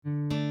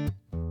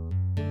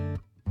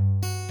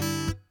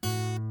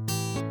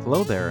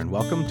Hello there, and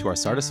welcome to our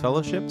Sardis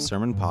Fellowship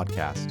Sermon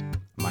Podcast.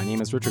 My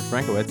name is Richard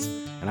Frankowitz,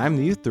 and I'm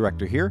the Youth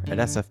Director here at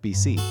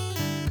SFBC.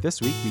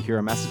 This week, we hear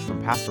a message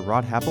from Pastor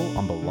Rod Happel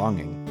on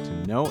belonging,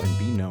 to know and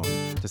be known,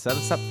 to set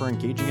us up for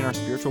engaging in our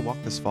spiritual walk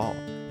this fall.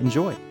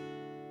 Enjoy!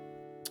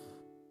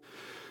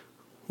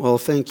 Well,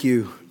 thank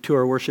you to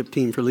our worship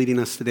team for leading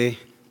us today.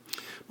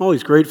 I'm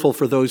always grateful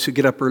for those who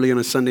get up early on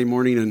a Sunday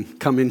morning and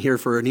come in here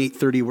for an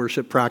 8:30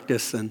 worship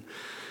practice, and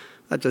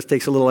that just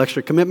takes a little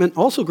extra commitment.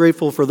 Also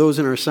grateful for those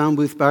in our sound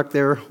booth back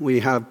there.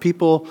 We have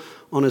people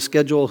on a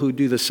schedule who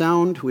do the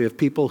sound, we have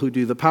people who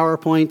do the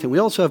PowerPoint, and we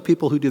also have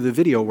people who do the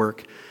video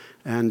work.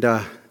 And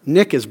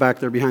Nick is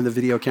back there behind the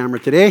video camera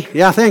today.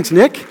 Yeah, thanks,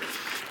 Nick.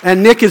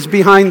 And Nick is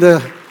behind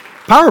the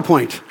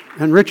PowerPoint,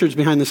 and Richard's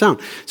behind the sound.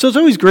 So it's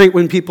always great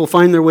when people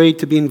find their way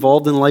to be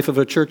involved in the life of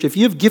a church. If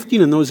you have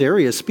gifting in those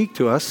areas, speak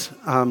to us,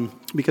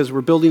 because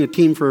we're building a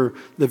team for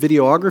the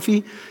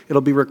videography.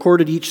 It'll be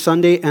recorded each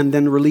Sunday and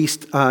then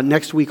released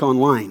next week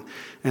online.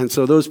 And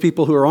so those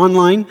people who are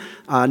online,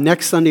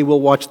 next Sunday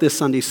will watch this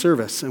Sunday's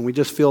service. And we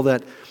just feel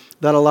that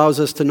that allows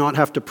us to not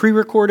have to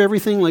pre-record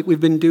everything like we've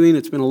been doing.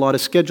 It's been a lot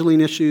of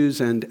scheduling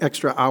issues and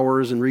extra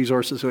hours and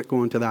resources that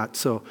go into that.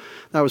 So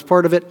that was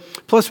part of it.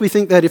 Plus, we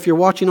think that if you're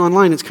watching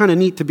online, it's kind of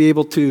neat to be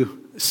able to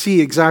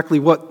see exactly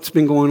what's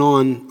been going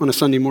on a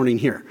Sunday morning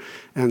here.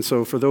 And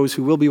so for those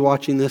who will be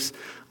watching this,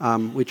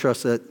 we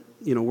trust that,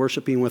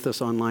 worshiping with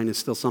us online is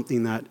still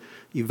something that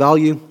you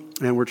value,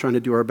 and we're trying to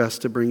do our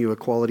best to bring you a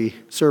quality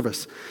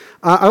service.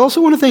 I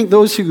also want to thank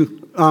those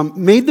who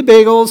made the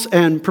bagels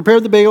and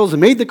prepared the bagels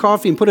and made the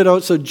coffee and put it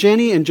out. So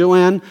Jenny and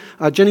Joanne,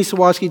 Jenny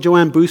Sawaski,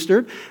 Joanne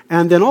Booster,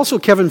 and then also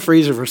Kevin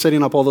Fraser for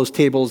setting up all those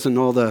tables and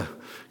all the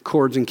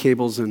cords and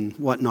cables and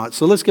whatnot.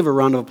 So let's give a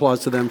round of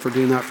applause to them for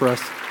doing that for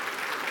us.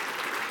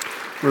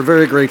 We're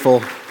very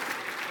grateful.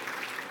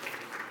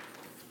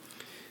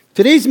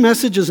 Today's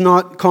message is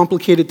not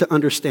complicated to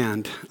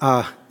understand.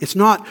 It's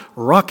not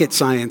rocket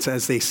science,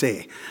 as they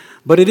say,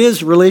 but it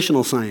is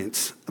relational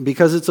science,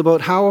 because it's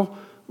about how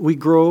we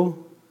grow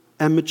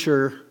and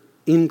mature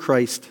in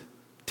Christ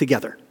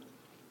together.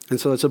 And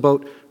so it's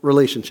about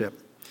relationship.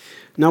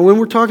 Now, when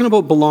we're talking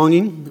about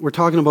belonging, we're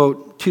talking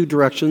about two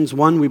directions.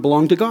 One, we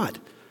belong to God,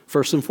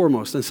 first and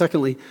foremost. And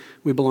secondly,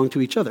 we belong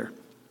to each other.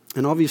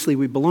 And obviously,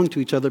 we belong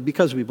to each other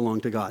because we belong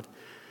to God.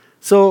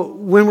 So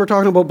when we're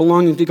talking about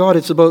belonging to God,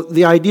 it's about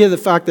the idea, the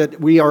fact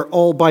that we are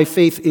all by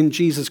faith in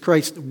Jesus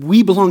Christ.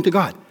 We belong to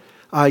God.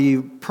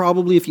 You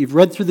probably, if you've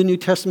read through the New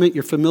Testament,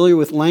 you're familiar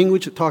with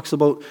language that talks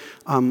about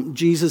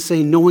Jesus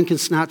saying, "No one can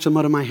snatch them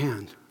out of my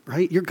hand,"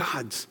 right? You're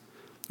God's.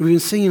 We've been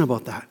singing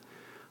about that.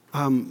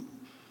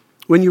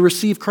 When you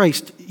receive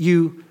Christ,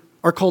 you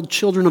are called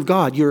children of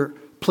God. You're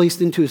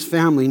placed into his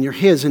family and you're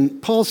his.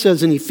 And Paul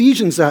says in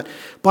Ephesians that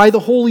by the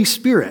Holy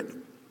Spirit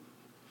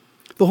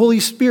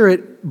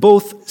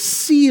both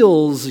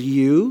seals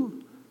you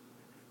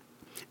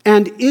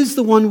and is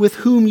the one with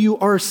whom you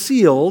are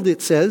sealed,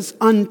 it says,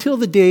 until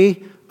the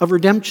day of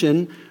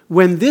redemption,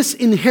 when this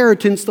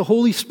inheritance, the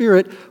Holy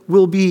Spirit,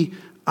 will be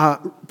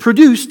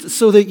produced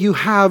so that you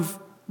have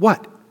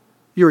what?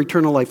 Your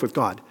eternal life with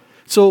God.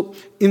 So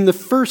in the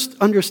first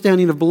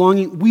understanding of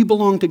belonging, we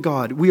belong to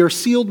God. We are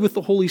sealed with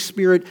the Holy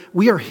Spirit.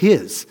 We are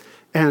his.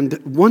 And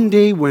one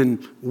day when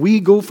we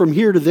go from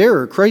here to there,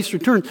 or Christ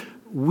returns,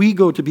 we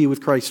go to be with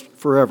Christ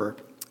forever,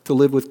 to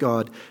live with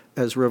God,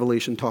 as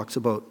Revelation talks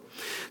about.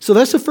 So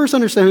that's the first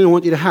understanding I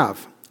want you to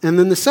have. And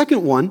then the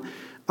second one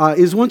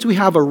is once we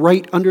have a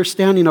right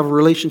understanding of a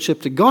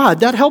relationship to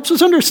God, that helps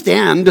us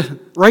understand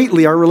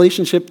rightly our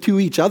relationship to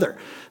each other.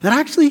 That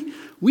actually,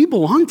 we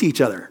belong to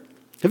each other.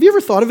 Have you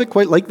ever thought of it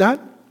quite like that?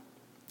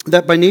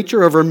 That by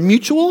nature of our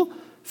mutual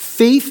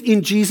faith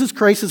in Jesus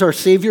Christ as our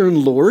Savior and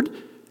Lord,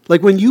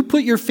 like when you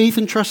put your faith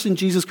and trust in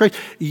Jesus Christ,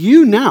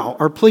 you now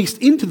are placed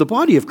into the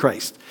body of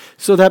Christ.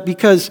 So that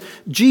because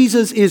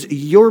Jesus is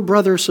your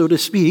brother, so to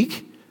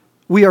speak,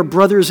 we are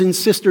brothers and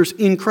sisters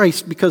in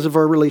Christ because of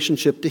our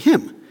relationship to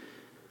him.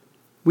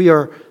 We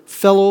are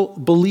fellow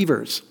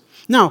believers.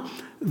 Now,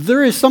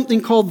 there is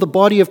something called the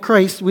body of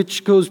Christ,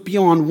 which goes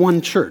beyond one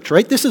church,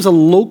 right? This is a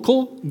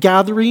local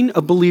gathering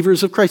of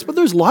believers of Christ, but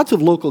there's lots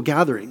of local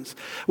gatherings.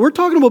 We're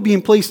talking about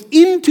being placed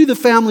into the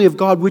family of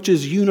God, which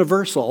is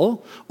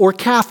universal or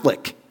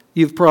Catholic.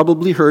 You've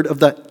probably heard of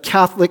the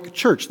Catholic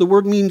Church. The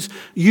word means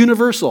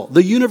universal,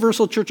 the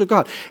universal church of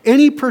God.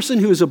 Any person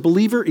who is a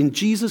believer in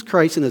Jesus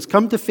Christ and has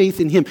come to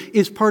faith in him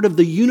is part of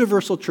the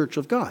universal church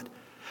of God.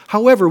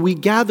 However, we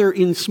gather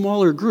in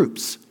smaller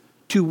groups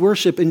to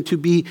worship and to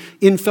be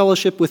in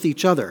fellowship with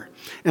each other.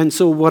 And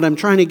so what I'm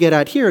trying to get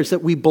at here is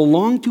that we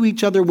belong to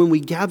each other when we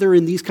gather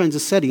in these kinds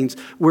of settings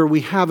where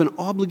we have an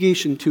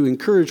obligation to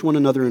encourage one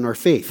another in our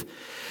faith.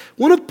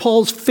 One of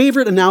Paul's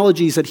favorite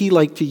analogies that he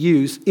liked to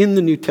use in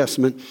the New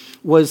Testament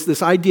was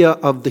this idea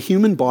of the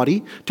human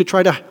body to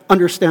try to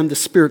understand the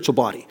spiritual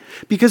body.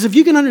 Because if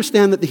you can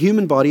understand that the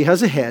human body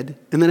has a head,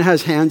 and then it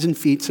has hands and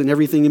feet and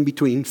everything in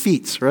between,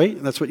 feet,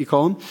 right? That's what you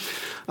call them.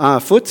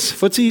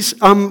 Footsies.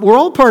 We're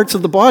all parts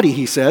of the body,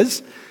 he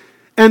says.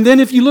 And then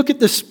if you look at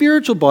the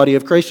spiritual body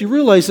of Christ, you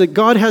realize that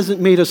God hasn't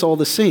made us all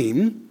the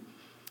same,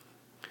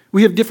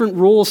 We have different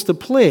roles to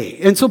play.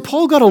 And so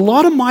Paul got a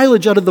lot of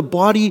mileage out of the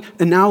body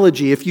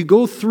analogy. If you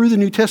go through the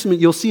New Testament,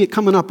 you'll see it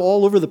coming up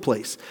all over the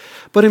place.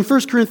 But in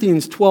 1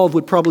 Corinthians 12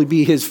 would probably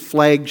be his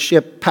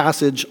flagship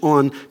passage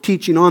on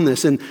teaching on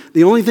this. And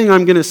the only thing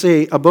I'm going to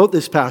say about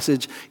this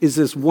passage is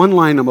this one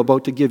line I'm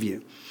about to give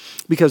you.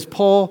 Because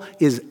Paul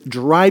is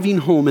driving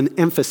home an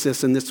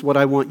emphasis, and this is what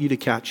I want you to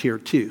catch here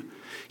too.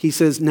 He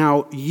says,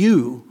 now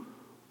you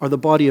are the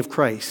body of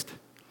Christ,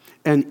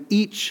 and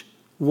each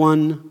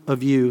one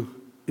of you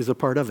is a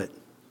part of it.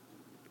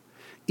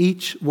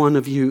 Each one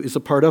of you is a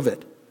part of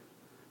it.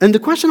 And the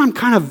question I'm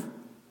kind of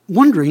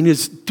wondering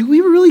is, do we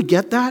really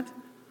get that?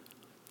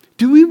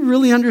 Do we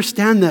really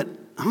understand that,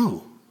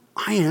 oh,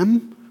 I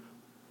am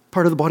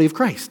part of the body of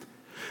Christ?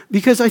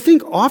 Because I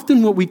think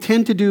often what we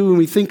tend to do when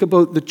we think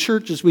about the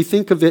church is we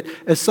think of it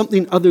as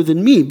something other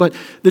than me. But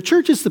the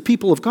church is the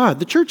people of God.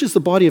 The church is the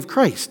body of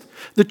Christ.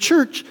 The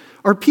church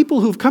are people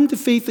who've come to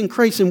faith in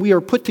Christ and we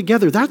are put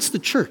together. That's the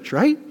church,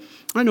 right?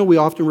 I know we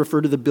often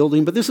refer to the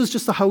building, but this is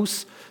just the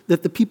house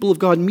that the people of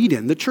God meet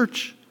in. The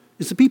church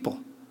is the people.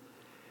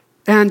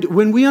 And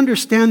when we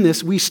understand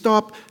this, we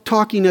stop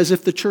talking as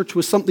if the church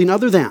was something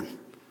other than,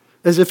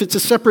 as if it's a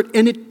separate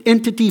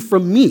entity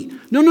from me.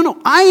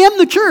 No. I am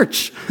the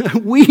church.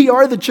 We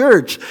are the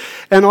church.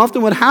 And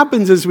often what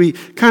happens is we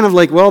kind of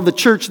like, well, the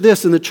church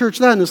this and the church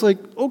that. And it's like,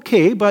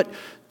 okay, but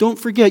don't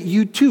forget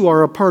you too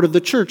are a part of the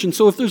church. And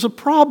so if there's a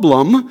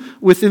problem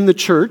within the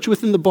church,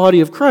 within the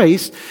body of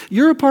Christ,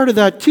 you're a part of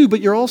that too,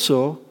 but you're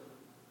also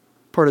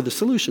part of the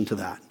solution to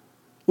that.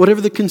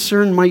 Whatever the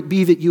concern might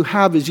be that you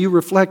have as you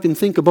reflect and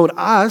think about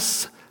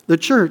us, the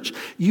church,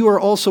 you are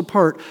also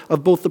part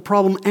of both the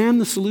problem and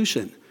the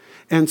solution.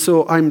 And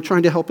so I'm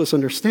trying to help us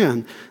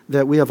understand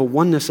that we have a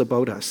oneness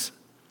about us.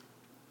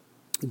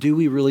 Do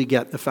we really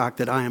get the fact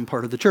that I am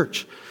part of the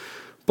church?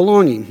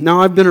 Belonging.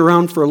 Now, I've been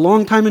around for a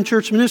long time in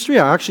church ministry.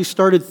 I actually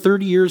started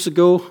 30 years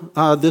ago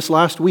this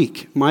last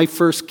week. My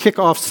first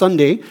kickoff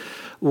Sunday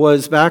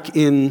was back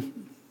in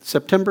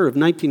September of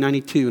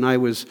 1992, and I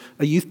was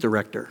a youth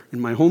director in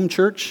my home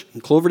church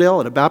in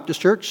Cloverdale at a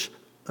Baptist church,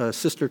 a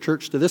sister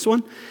church to this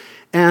one.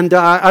 And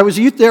I was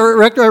a youth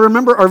director. I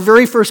remember our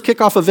very first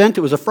kickoff event.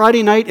 It was a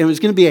Friday night, and it was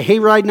going to be a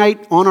hayride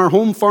night on our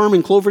home farm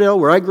in Cloverdale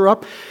where I grew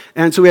up.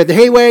 And so we had the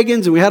hay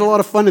wagons, and we had a lot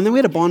of fun, and then we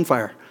had a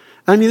bonfire.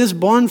 I mean, this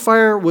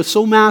bonfire was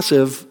so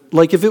massive,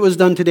 like if it was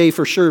done today,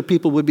 for sure,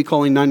 people would be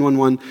calling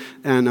 911,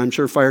 and I'm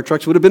sure fire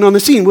trucks would have been on the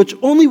scene, which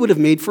only would have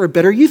made for a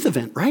better youth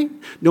event, right?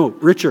 No,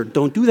 Richard,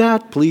 don't do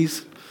that,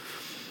 please.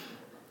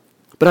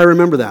 But I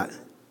remember that.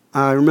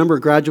 I remember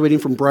graduating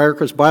from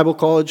Briarcrest Bible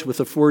College with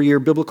a 4-year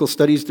biblical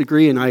studies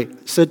degree, and I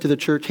said to the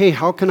church, hey,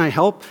 how can I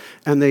help?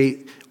 And they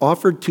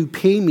offered to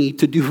pay me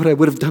to do what I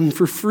would have done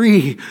for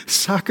free.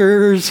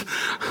 Suckers.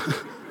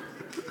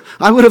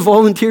 I would have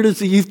volunteered as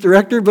the youth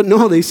director, but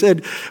no, they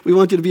said, we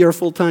want you to be our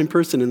full-time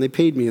person, and they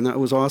paid me, and that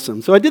was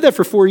awesome. So I did that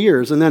for 4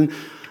 years, and then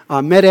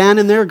met Ann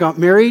in there, got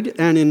married,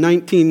 and in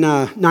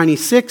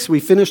 1996, we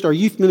finished our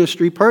youth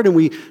ministry part, and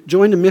we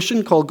joined a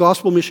mission called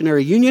Gospel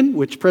Missionary Union,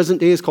 which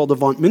present day is called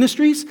Avant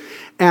Ministries,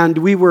 and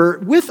we were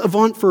with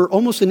Avant for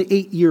almost an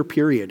 8-year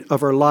period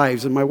of our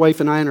lives, and my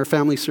wife and I and our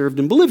family served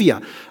in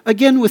Bolivia,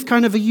 again with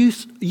kind of a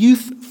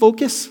youth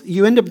focus.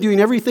 You end up doing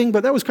everything,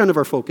 but that was kind of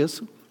our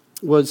focus,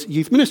 was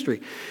youth ministry.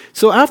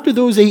 So after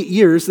those 8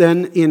 years,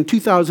 then in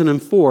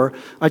 2004,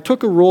 I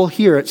took a role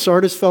here at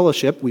Sardis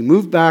Fellowship. We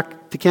moved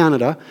back to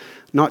Canada,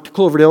 not to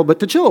Cloverdale,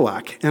 but to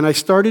Chilliwack. And I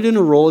started in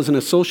a role as an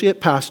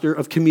associate pastor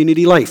of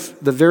Community Life,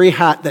 the very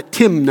hat that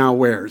Tim now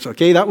wears,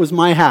 okay? That was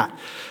my hat.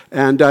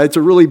 And it's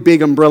a really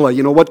big umbrella.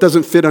 You know, what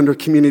doesn't fit under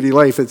Community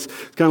Life? It's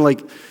kind of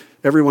like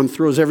everyone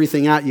throws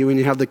everything at you when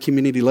you have the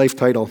Community Life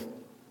title.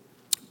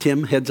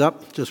 Tim, heads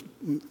up, just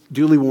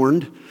duly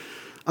warned.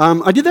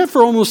 I did that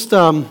for almost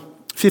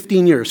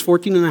 15 years,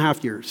 14 and a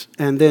half years.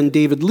 And then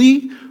David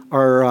Lee,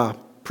 our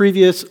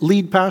previous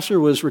lead pastor,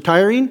 was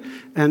retiring,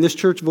 and this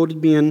church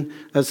voted me in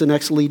as the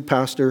next lead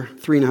pastor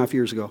 3.5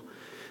 years ago.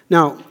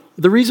 Now,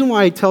 the reason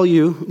why I tell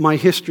you my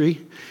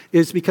history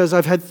is because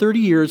I've had 30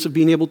 years of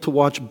being able to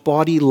watch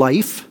body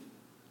life,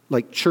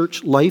 like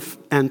church life,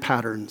 and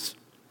patterns.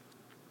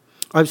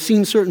 I've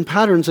seen certain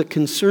patterns that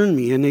concern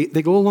me, and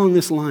they go along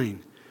this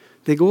line.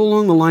 They go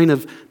along the line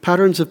of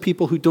patterns of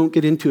people who don't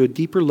get into a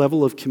deeper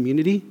level of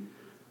community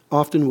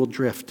often will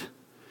drift.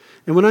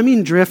 And when I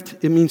mean drift,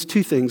 it means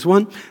two things.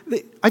 One,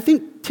 I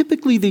think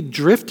typically they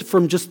drift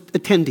from just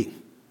attending.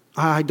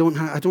 I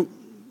don't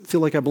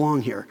feel like I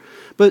belong here.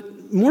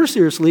 But more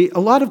seriously, a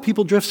lot of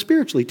people drift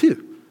spiritually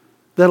too.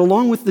 That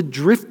along with the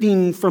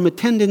drifting from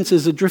attendance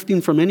is a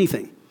drifting from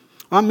anything.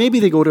 Maybe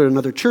they go to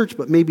another church,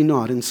 but maybe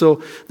not. And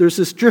so there's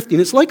this drifting.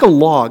 It's like a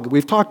log.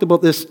 We've talked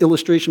about this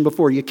illustration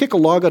before. You kick a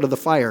log out of the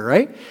fire,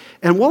 right?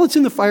 And while it's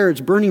in the fire, it's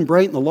burning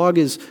bright, and the log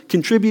is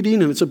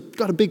contributing, and it's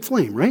got a big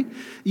flame, right?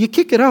 You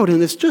kick it out,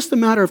 and it's just a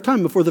matter of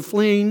time before the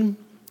flame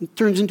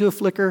turns into a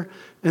flicker,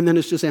 and then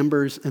it's just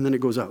embers, and then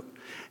it goes out.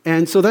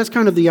 And so that's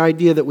kind of the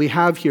idea that we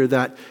have here,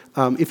 that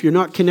if you're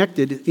not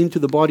connected into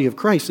the body of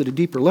Christ at a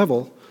deeper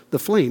level, the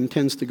flame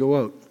tends to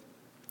go out.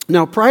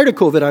 Now, prior to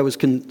COVID, I was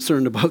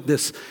concerned about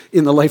this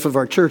in the life of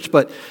our church,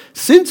 but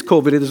since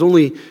COVID, it has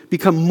only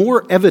become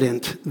more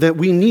evident that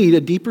we need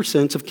a deeper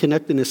sense of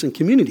connectedness and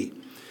community.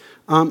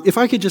 If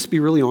I could just be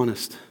really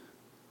honest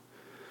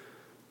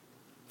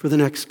for the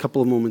next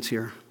couple of moments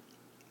here.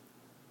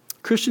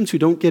 Christians who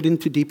don't get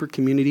into deeper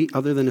community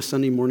other than a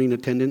Sunday morning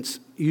attendance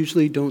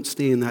usually don't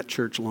stay in that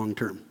church long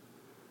term.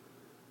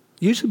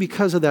 Usually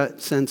because of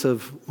that sense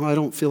of, well, I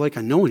don't feel like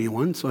I know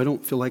anyone, so I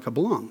don't feel like I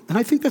belong. And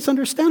I think that's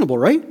understandable,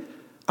 right?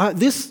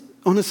 This,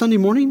 on a Sunday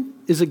morning,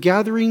 is a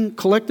gathering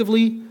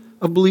collectively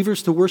of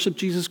believers to worship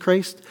Jesus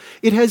Christ.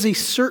 It has a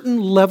certain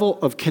level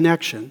of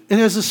connection. It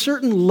has a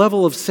certain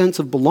level of sense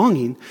of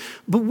belonging.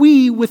 But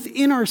we,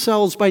 within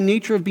ourselves, by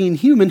nature of being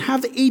human,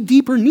 have a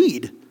deeper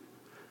need.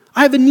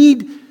 I have a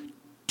need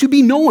to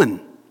be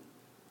known.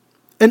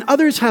 And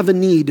others have a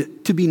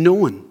need to be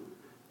known.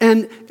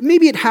 And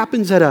maybe it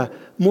happens at a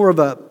more of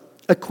a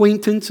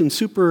acquaintance and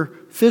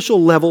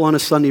superficial level on a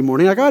Sunday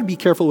morning. I got to be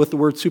careful with the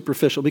word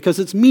superficial because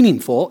it's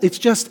meaningful. It's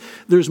just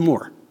there's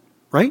more,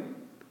 right?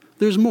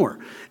 There's more.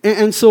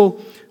 And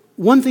so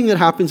one thing that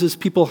happens is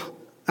people,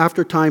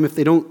 after time, if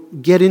they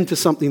don't get into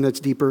something that's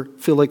deeper,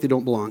 feel like they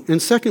don't belong.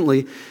 And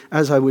secondly,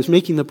 as I was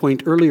making the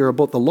point earlier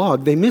about the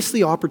log, they miss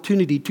the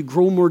opportunity to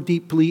grow more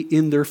deeply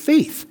in their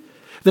faith.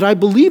 That I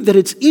believe that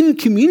it's in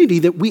community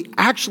that we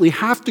actually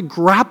have to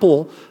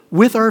grapple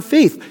with our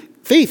faith.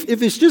 Faith,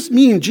 if it's just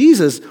me and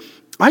Jesus,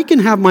 I can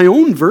have my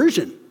own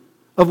version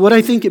of what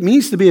I think it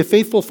means to be a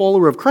faithful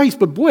follower of Christ.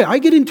 But boy, I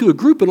get into a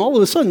group and all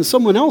of a sudden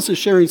someone else is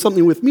sharing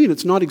something with me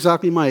that's not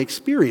exactly my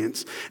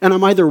experience. And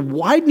I'm either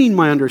widening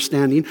my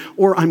understanding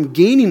or I'm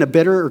gaining a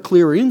better or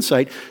clearer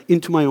insight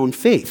into my own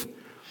faith.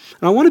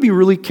 And I want to be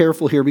really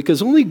careful here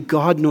because only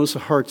God knows the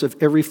hearts of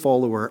every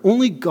follower.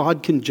 Only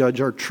God can judge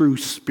our true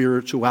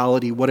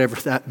spirituality, whatever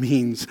that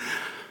means.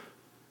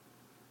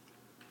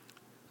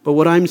 But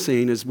what I'm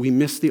saying is we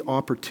miss the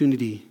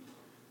opportunity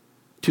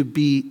to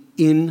be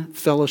in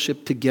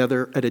fellowship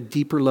together at a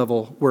deeper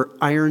level where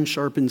iron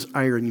sharpens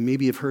iron. You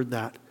maybe have heard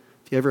that.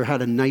 If you ever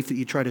had a knife that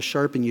you try to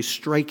sharpen, you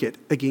strike it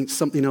against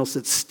something else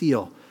that's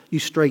steel. You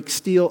strike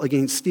steel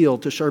against steel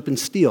to sharpen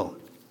steel.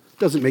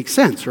 Doesn't make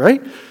sense,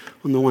 right?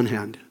 On the one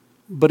hand.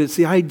 But it's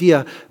the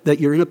idea that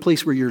you're in a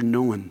place where you're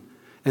known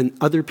and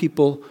other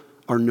people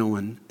are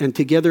known. And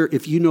together,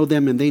 if you know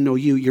them and they know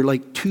you, you're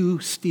like two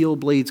steel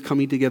blades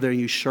coming together and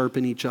you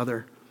sharpen each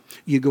other.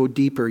 You go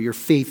deeper. Your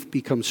faith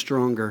becomes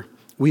stronger.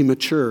 We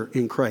mature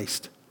in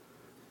Christ.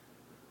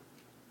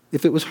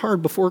 If it was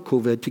hard before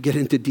COVID to get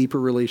into deeper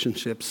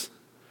relationships,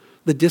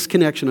 the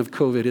disconnection of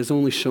COVID has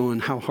only shown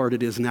how hard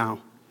it is now.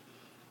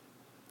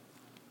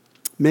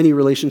 Many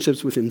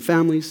relationships within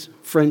families,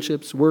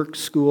 friendships, work,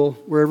 school,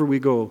 wherever we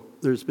go,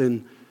 there's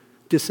been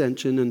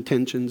dissension and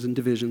tensions and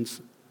divisions.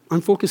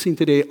 I'm focusing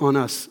today on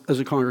us as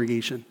a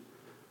congregation.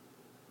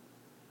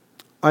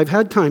 I've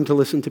had time to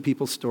listen to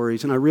people's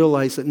stories, and I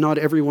realize that not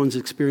everyone's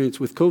experience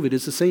with COVID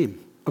is the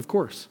same, of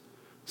course.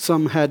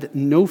 Some had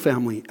no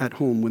family at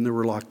home when there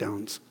were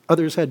lockdowns.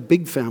 Others had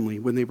big family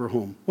when they were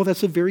home. Well,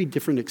 that's a very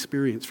different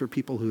experience for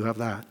people who have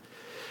that.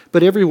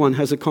 But everyone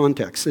has a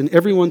context, and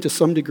everyone to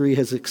some degree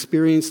has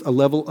experienced a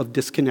level of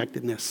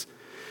disconnectedness.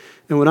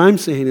 And what I'm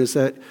saying is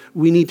that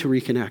we need to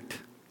reconnect.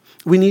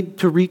 We need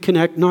to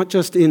reconnect not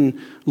just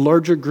in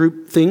larger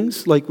group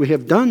things like we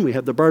have done. We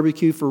had the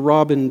barbecue for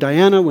Rob and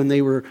Diana when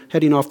they were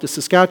heading off to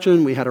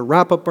Saskatchewan. We had a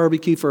wrap-up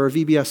barbecue for our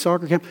VBS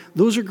soccer camp.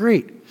 Those are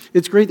great.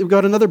 It's great that we've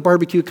got another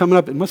barbecue coming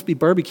up. It must be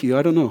barbecue.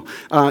 I don't know.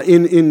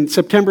 In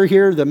September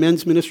here, the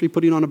men's ministry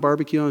putting on a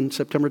barbecue on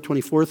September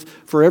 24th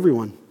for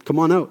everyone. Come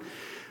on out.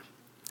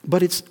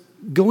 But it's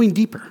going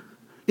deeper.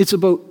 It's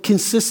about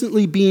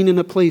consistently being in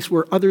a place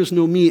where others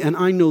know me and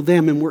I know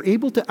them, and we're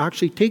able to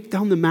actually take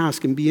down the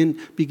mask and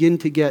begin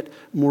to get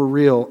more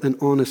real and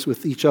honest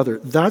with each other.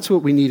 That's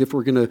what we need if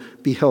we're going to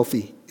be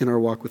healthy in our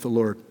walk with the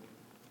Lord.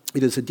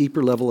 It is a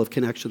deeper level of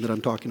connection that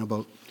I'm talking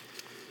about.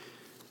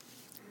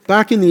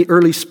 Back in the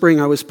early spring,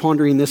 I was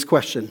pondering this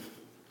question.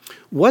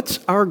 What's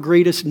our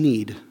greatest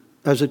need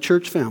as a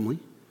church family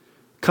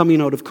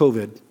coming out of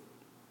COVID?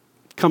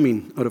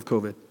 Coming out of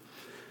COVID.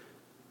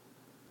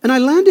 And I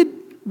landed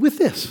with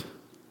this.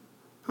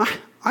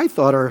 I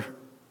thought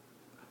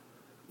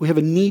we have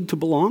a need to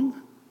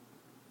belong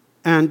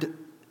and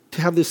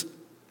to have this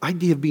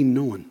idea of being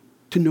known,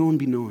 to know and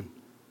be known.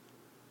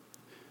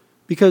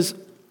 Because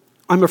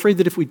I'm afraid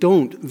that if we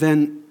don't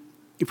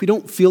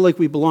feel like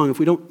we belong, if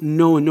we don't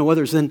know and know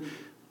others, then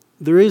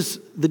there is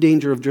the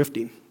danger of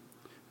drifting.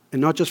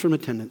 And not just from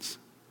attendance,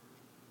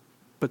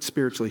 but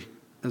spiritually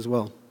as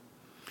well.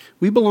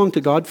 We belong to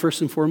God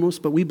first and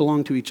foremost, but we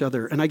belong to each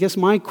other. And I guess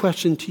my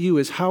question to you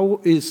is how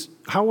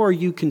are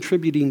you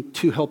contributing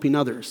to helping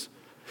others?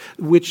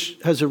 Which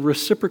has a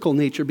reciprocal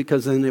nature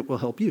because then it will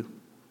help you.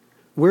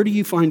 Where do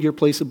you find your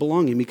place of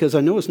belonging? Because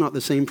I know it's not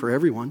the same for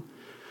everyone.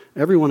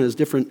 Everyone has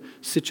different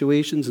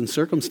situations and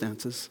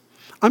circumstances.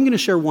 I'm going to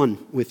share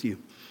one with you.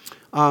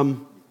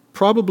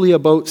 Probably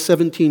about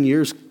 17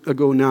 years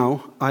ago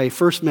now, I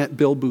first met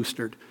Bill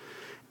Boostard.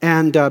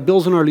 And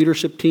Bill's on our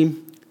leadership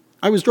team.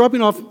 I was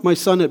dropping off my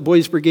son at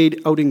Boys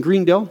Brigade out in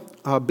Greendale.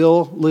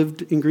 Bill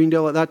lived in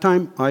Greendale at that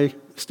time. I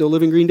still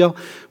live in Greendale.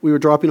 We were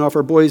dropping off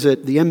our boys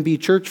at the MB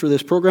Church for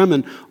this program,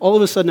 and all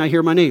of a sudden I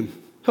hear my name.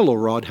 Hello,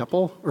 Rod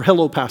Heppel, or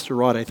hello, Pastor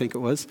Rod, I think it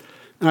was.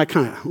 And I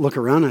kind of look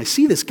around, and I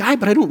see this guy,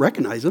 but I don't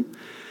recognize him.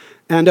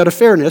 And out of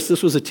fairness,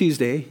 this was a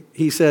Tuesday,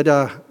 he said,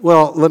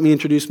 well, let me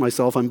introduce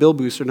myself. I'm Bill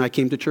Booster, and I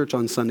came to church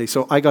on Sunday,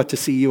 so I got to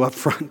see you up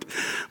front,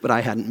 but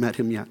I hadn't met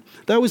him yet.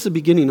 That was the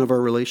beginning of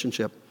our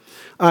relationship.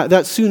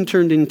 That soon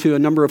turned into a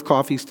number of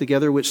coffees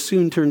together, which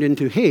soon turned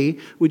into, hey,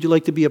 would you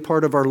like to be a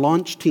part of our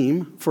launch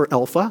team for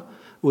Alpha,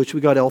 which we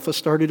got Alpha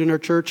started in our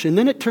church. And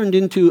then it turned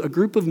into a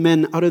group of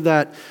men out of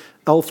that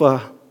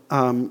Alpha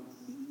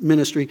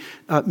ministry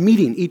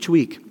meeting each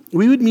week.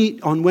 We would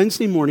meet on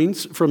Wednesday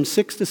mornings from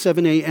 6 to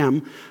 7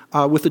 a.m.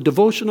 With a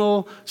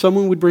devotional.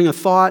 Someone would bring a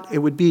thought. It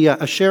would be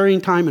a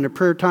sharing time and a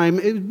prayer time.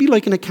 It would be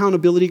like an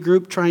accountability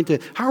group trying to,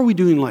 how are we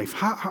doing life?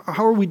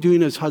 How are we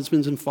doing as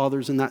husbands and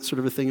fathers and that sort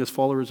of a thing as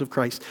followers of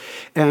Christ?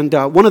 And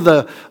one of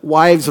the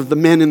wives of the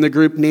men in the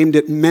group named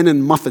it Men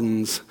and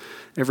Muffins.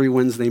 Every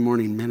Wednesday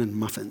morning, Men and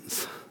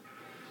Muffins.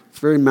 It's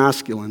very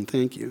masculine,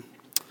 thank you.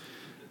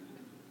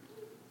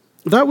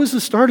 That was the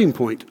starting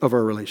point of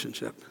our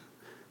relationship.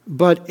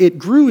 But it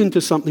grew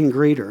into something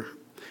greater.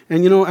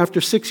 And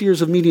after 6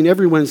 years of meeting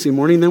every Wednesday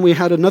morning, then we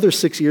had another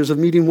 6 years of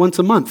meeting once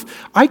a month.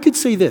 I could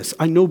say this,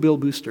 I know Bill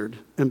Boostard,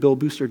 and Bill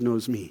Boostard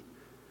knows me.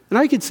 And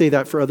I could say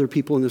that for other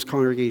people in this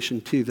congregation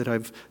too that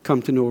I've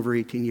come to know over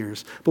 18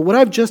 years. But what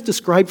I've just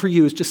described for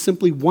you is just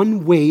simply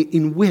one way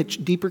in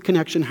which deeper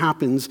connection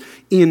happens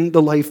in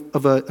the life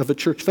of a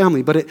church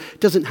family. But it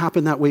doesn't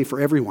happen that way for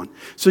everyone.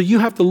 So you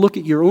have to look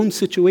at your own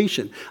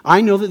situation.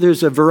 I know that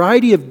there's a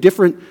variety of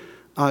different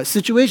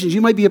situations.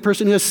 You might be a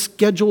person who has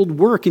scheduled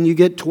work and you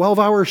get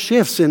 12-hour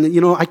shifts and,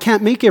 I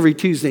can't make every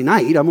Tuesday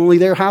night. I'm only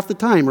there half the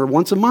time or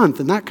once a month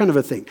and that kind of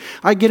a thing.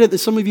 I get it that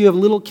some of you have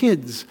little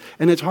kids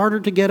and it's harder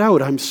to get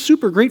out. I'm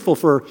super grateful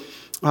for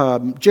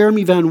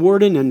Jeremy Van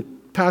Worden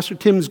and Pastor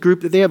Tim's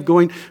group that they have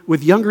going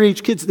with younger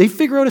age kids. They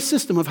figure out a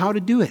system of how to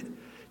do it,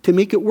 to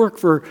make it work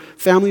for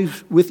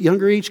families with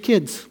younger age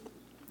kids.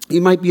 You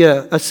might be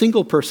a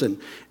single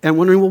person and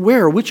wondering,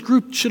 well, which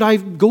group should I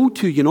go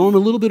to? I'm a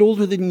little bit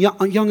older than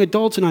young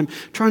adults and I'm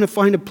trying to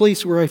find a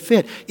place where I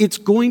fit. It's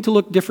going to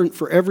look different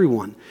for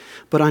everyone,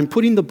 but I'm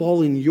putting the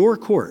ball in your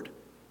court.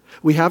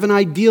 We have an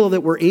ideal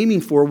that we're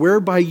aiming for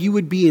whereby you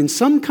would be in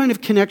some kind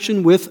of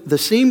connection with the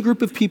same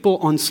group of people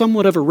on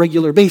somewhat of a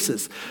regular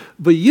basis,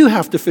 but you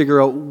have to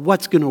figure out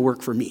what's going to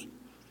work for me.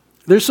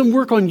 There's some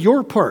work on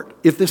your part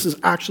if this is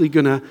actually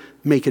going to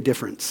make a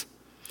difference.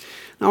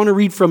 Now, I want to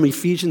read from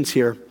Ephesians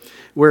here,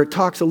 where it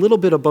talks a little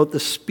bit about the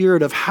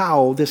spirit of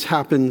how this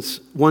happens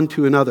one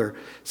to another. It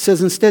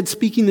says, instead,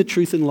 speaking the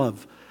truth in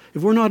love.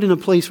 If we're not in a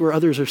place where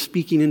others are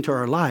speaking into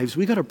our lives,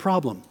 we got a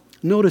problem.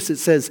 Notice it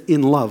says,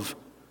 in love.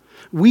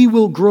 We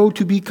will grow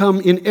to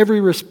become, in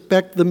every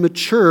respect, the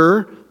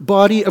mature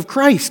body of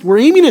Christ. We're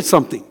aiming at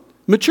something.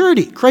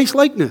 Maturity,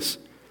 Christ-likeness.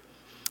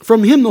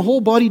 From him, the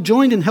whole body,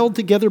 joined and held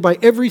together by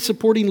every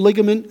supporting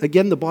ligament,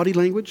 again, the body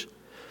language,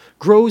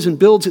 grows and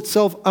builds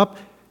itself up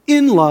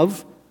in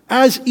love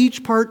as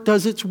each part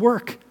does its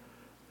work.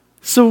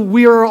 So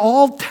we are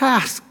all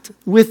tasked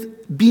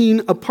with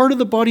being a part of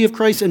the body of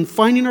Christ and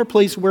finding our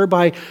place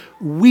whereby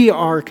we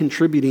are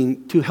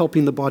contributing to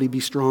helping the body be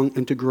strong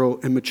and to grow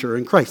and mature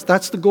in Christ.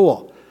 That's the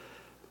goal.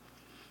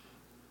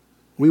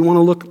 We want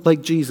to look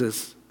like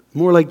Jesus,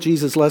 more like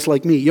Jesus, less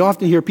like me. You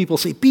often hear people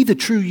say, be the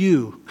true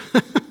you.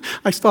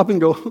 I stop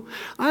and go,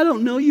 I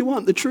don't know you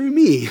want the true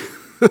me.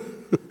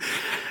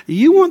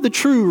 You want the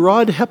true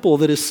Rod Heppel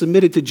that is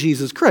submitted to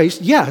Jesus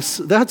Christ. Yes,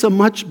 that's a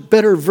much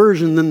better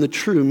version than the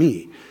true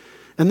me.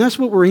 And that's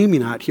what we're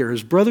aiming at here.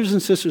 As brothers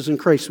and sisters in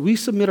Christ, we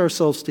submit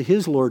ourselves to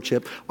his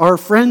lordship. Our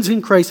friends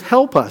in Christ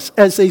help us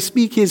as they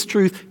speak his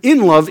truth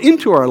in love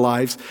into our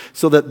lives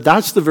so that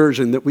that's the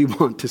version that we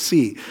want to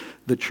see,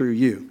 the true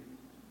you.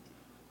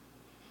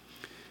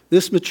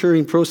 This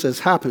maturing process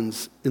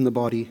happens in the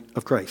body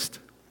of Christ.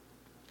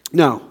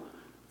 Now,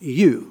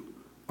 you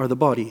are the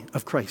body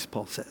of Christ,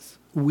 Paul says.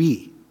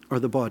 We are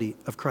the body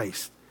of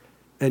Christ.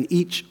 And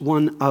each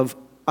one of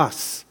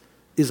us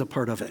is a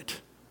part of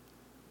it.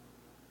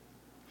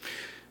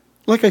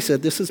 Like I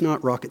said, this is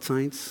not rocket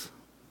science,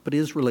 but it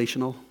is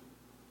relational.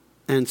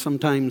 And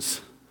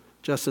sometimes,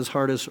 just as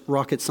hard as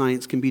rocket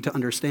science can be to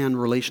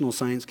understand, relational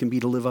science can be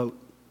to live out.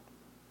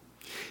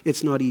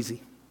 It's not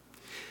easy.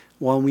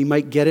 While we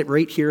might get it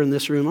right here in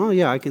this room, oh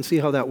yeah, I can see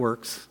how that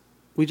works.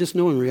 We just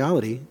know in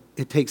reality,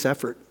 it takes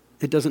effort.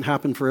 It doesn't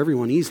happen for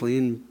everyone easily,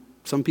 and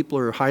some people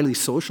are highly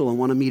social and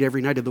want to meet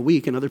every night of the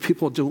week, and other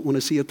people don't want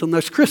to see it till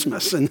next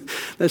Christmas, and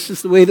that's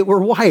just the way that we're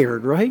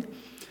wired, right?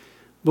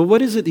 But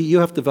what is it that you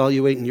have to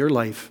evaluate in your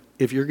life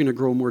if you're going to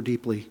grow more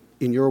deeply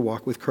in your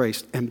walk with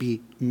Christ and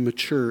be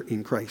mature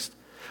in Christ?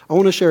 I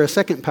want to share a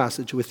second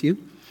passage with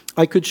you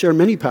I could share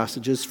many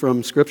passages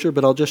from Scripture,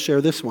 but I'll just share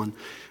this one.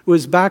 It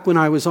was back when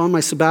I was on my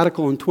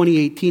sabbatical in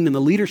 2018, and the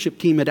leadership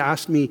team had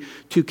asked me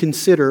to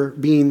consider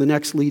being the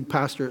next lead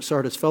pastor at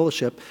Sardis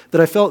Fellowship,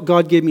 that I felt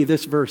God gave me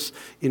this verse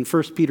in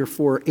 1 Peter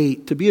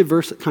 4:8 to be a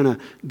verse that kind of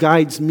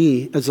guides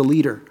me as a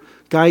leader,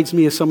 guides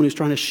me as someone who's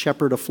trying to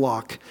shepherd a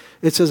flock.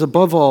 It says,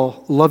 above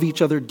all, love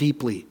each other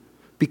deeply,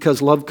 because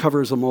love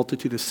covers a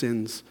multitude of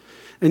sins.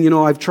 And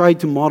I've tried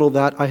to model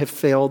that. I have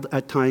failed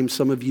at times.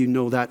 Some of you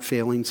know that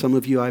failing. Some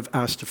of you I've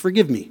asked to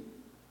forgive me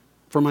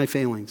for my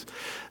failings.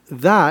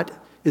 That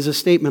is a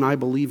statement I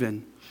believe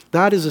in.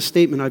 That is a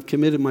statement I've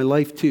committed my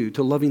life to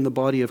loving the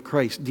body of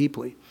Christ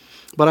deeply.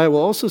 But I will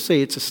also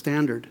say it's a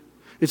standard.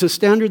 It's a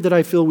standard that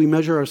I feel we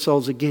measure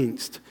ourselves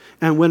against.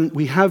 And when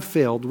we have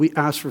failed, we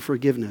ask for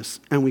forgiveness,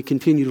 and we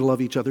continue to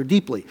love each other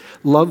deeply.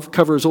 Love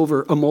covers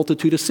over a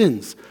multitude of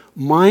sins.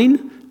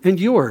 Mine and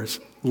yours.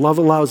 Love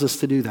allows us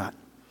to do that.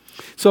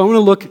 So I want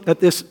to look at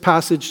this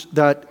passage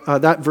that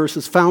verse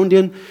is found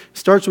in. It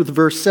starts with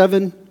verse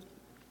 7.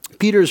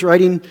 Peter is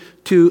writing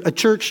to a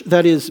church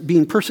that is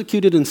being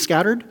persecuted and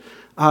scattered.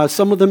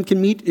 Some of them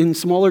can meet in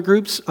smaller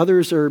groups.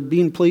 Others are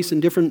being placed in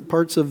different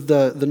parts of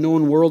the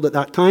known world at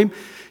that time.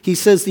 He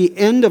says, the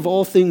end of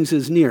all things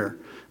is near.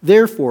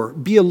 Therefore,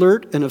 be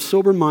alert and of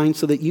sober mind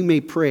so that you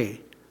may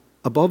pray.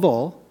 Above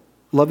all,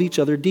 love each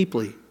other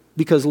deeply,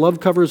 because love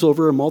covers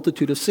over a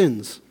multitude of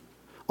sins.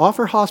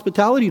 Offer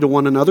hospitality to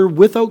one another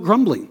without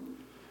grumbling.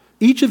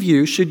 Each of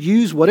you should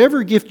use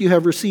whatever gift you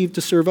have received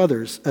to serve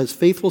others as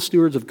faithful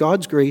stewards of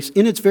God's grace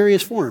in its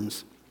various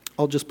forms.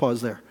 I'll just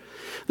pause there.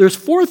 There's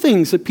 4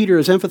 things that Peter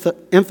is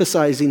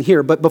emphasizing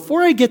here, but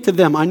before I get to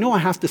them, I know I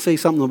have to say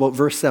something about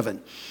verse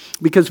 7.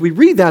 Because we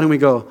read that and we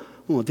go,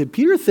 well, did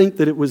Peter think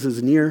that it was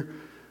as near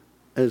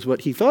as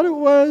what he thought it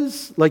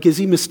was? Like, is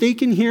he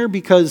mistaken here?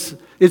 Because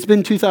it's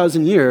been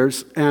 2,000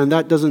 years, and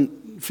that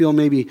doesn't feel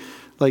maybe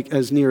like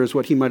as near as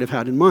what he might have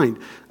had in mind.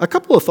 A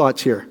couple of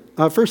thoughts here.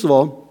 First of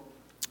all,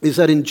 is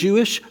that in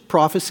Jewish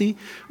prophecy,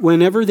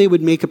 whenever they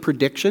would make a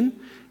prediction,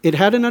 it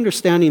had an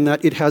understanding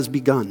that it has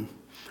begun.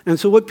 And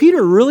so what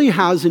Peter really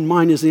has in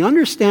mind is the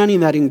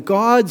understanding that in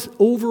God's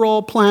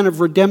overall plan of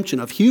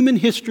redemption, of human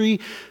history,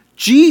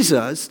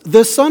 Jesus,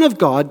 the Son of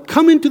God,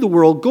 come into the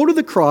world, go to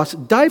the cross,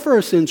 die for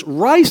our sins,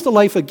 rise to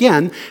life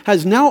again,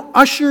 has now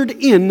ushered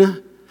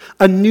in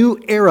a new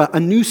era, a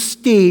new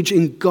stage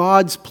in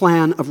God's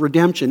plan of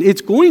redemption.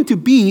 It's going to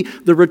be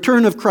the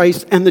return of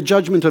Christ and the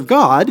judgment of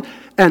God,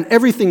 and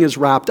everything is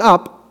wrapped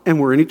up, and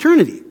we're in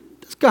eternity.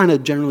 That's kind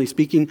of, generally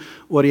speaking,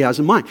 what he has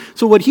in mind.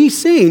 So what he's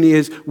saying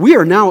is, we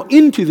are now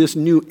into this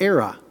new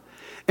era.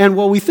 And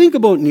while we think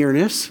about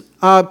nearness,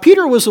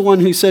 Peter was the one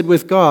who said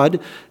with God,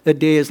 a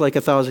day is like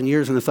 1,000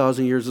 years, and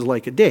 1,000 years is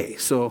like a day.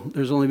 So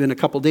there's only been a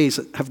couple days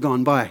that have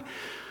gone by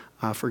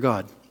for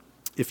God,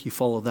 if you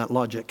follow that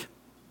logic.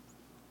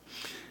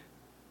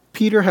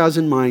 Peter has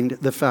in mind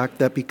the fact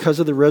that because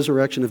of the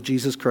resurrection of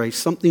Jesus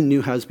Christ, something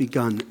new has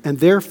begun, and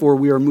therefore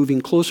we are moving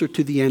closer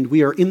to the end.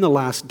 We are in the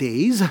last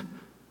days.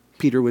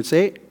 Peter would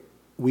say,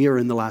 we are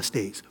in the last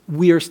days.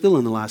 We are still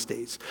in the last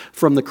days.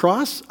 From the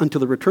cross until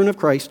the return of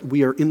Christ,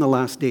 we are in the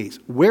last days.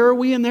 Where are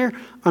we in there?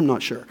 I'm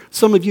not sure.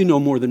 Some of you know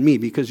more than me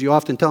because you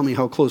often tell me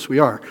how close we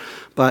are.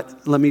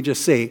 But let me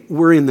just say,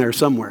 we're in there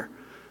somewhere.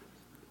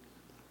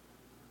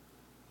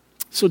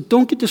 So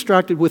don't get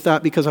distracted with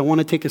that because I want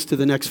to take us to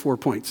the next 4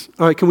 points.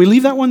 All right, can we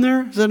leave that one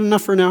there? Is that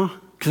enough for now?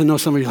 Because I know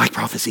some of you like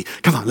prophecy.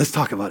 Come on, let's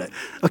talk about it.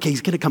 Okay,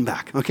 he's going to come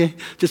back, okay?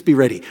 Just be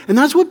ready. And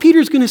that's what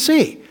Peter's going to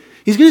say.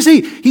 He's going to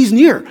say, he's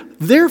near.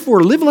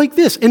 Therefore, live like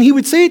this. And he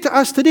would say it to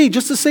us today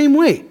just the same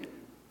way.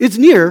 It's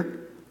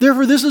near.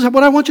 Therefore, this is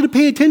what I want you to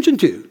pay attention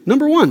to.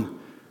 Number 1,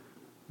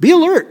 be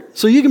alert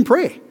so you can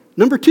pray.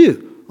 Number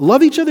 2,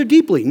 love each other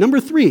deeply.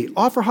 Number 3,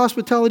 offer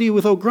hospitality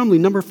without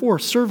grumbling. Number 4,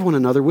 serve one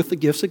another with the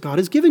gifts that God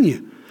has given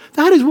you.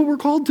 That is what we're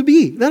called to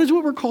be. That is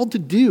what we're called to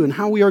do and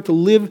how we are to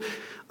live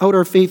out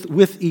our faith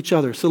with each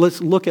other. So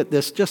let's look at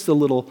this just a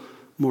little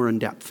more in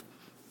depth.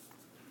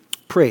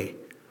 Pray.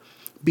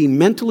 Be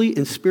mentally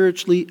and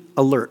spiritually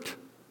alert,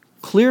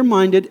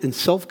 clear-minded and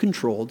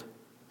self-controlled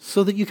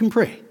so that you can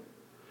pray.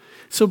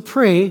 So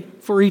pray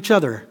for each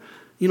other.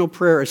 You know,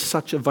 prayer is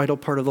such a vital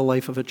part of the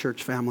life of a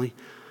church family.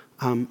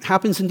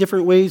 Happens in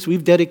different ways.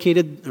 We've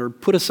dedicated or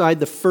put aside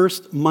the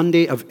first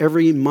Monday of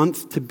every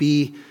month to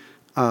be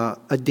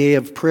a day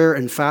of prayer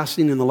and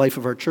fasting in the life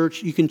of our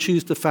church. You can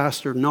choose to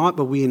fast or not,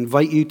 but we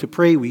invite you to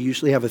pray. We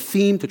usually have a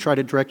theme to try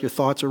to direct your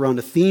thoughts around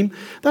a theme.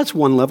 That's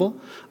one level.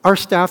 Our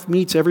staff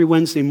meets every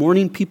Wednesday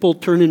morning. People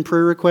turn in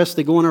prayer requests.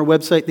 They go on our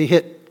website. They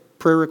hit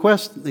prayer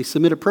request. They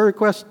submit a prayer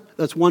request.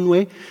 That's one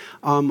way.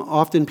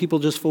 Often people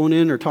just phone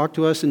in or talk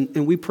to us,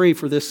 and we pray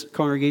for this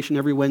congregation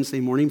every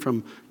Wednesday morning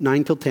from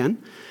 9 till 10.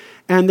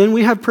 And then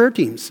we have prayer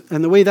teams.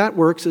 And the way that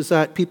works is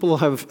that people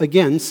have,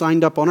 again,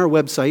 signed up on our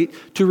website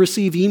to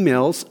receive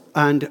emails.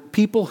 And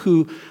people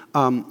who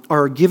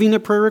are giving a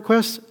prayer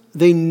request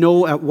They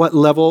know at what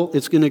level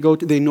it's going to go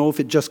to. They know if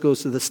it just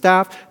goes to the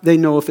staff. They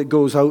know if it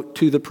goes out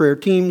to the prayer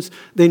teams.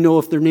 They know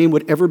if their name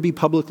would ever be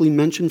publicly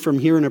mentioned from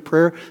here in a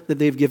prayer, that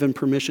they've given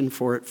permission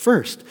for it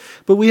first.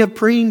 But we have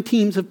praying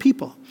teams of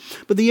people.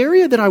 But the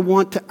area that I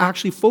want to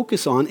actually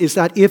focus on is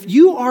that if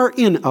you are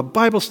in a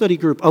Bible study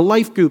group, a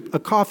life group, a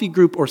coffee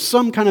group, or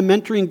some kind of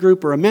mentoring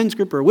group, or a men's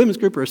group, or a women's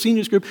group, or a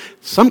seniors group,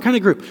 some kind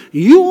of group,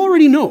 you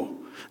already know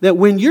that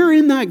when you're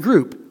in that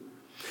group,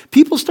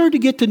 people start to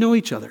get to know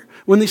each other.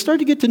 When they start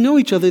to get to know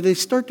each other, they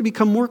start to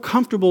become more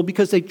comfortable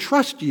because they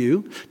trust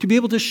you to be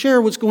able to share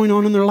what's going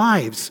on in their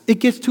lives. It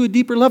gets to a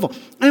deeper level.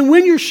 And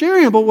when you're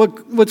sharing about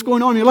what's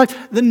going on in your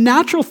life, the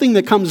natural thing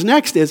that comes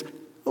next is,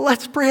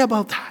 let's pray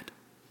about that.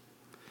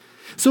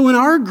 So in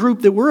our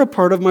group that we're a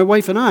part of, my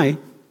wife and I,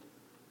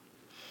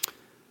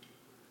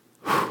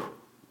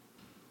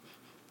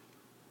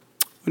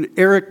 when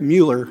Eric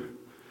Mueller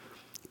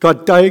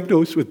got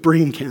diagnosed with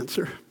brain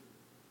cancer,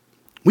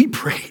 we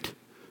prayed.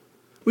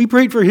 We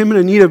prayed for him and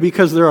Anita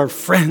because they're our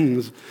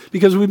friends,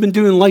 because we've been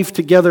doing life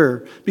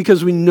together,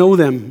 because we know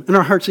them and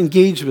our heart's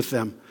engaged with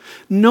them.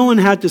 No one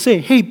had to say,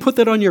 hey, put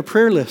that on your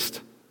prayer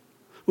list.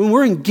 When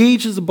we're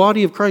engaged as the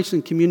body of Christ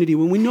in community,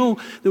 when we know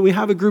that we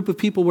have a group of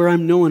people where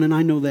I'm known and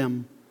I know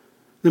them,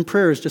 then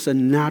prayer is just a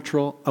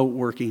natural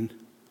outworking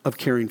of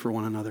caring for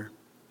one another.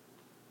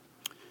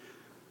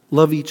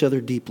 Love each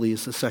other deeply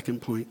is the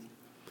second point.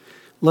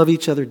 Love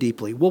each other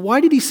deeply. Well,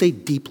 why did he say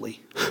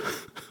deeply?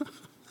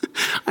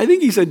 I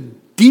think he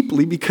said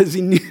deeply because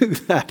he knew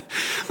that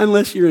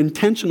unless you're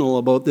intentional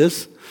about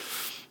this,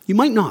 you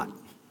might not.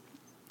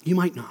 You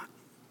might not.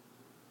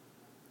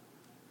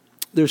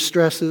 There's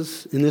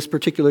stresses. In this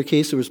particular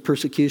case, there was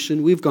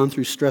persecution. We've gone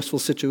through stressful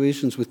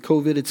situations with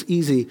COVID. It's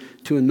easy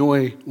to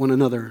annoy one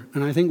another.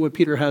 And I think what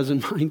Peter has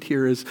in mind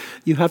here is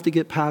you have to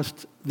get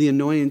past the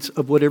annoyance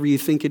of whatever you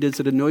think it is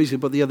that annoys you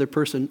about the other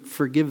person.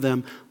 Forgive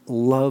them.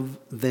 Love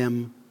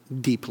them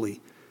deeply.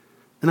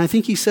 And I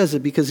think he says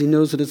it because he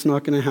knows that it's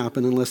not going to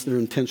happen unless they're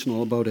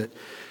intentional about it.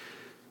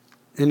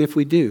 And if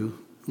we do,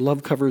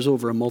 love covers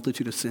over a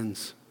multitude of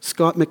sins.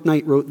 Scott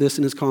McKnight wrote this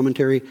in his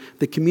commentary: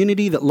 the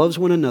community that loves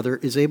one another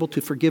is able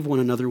to forgive one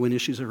another when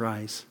issues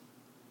arise.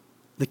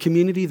 The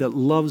community that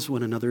loves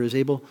one another is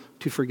able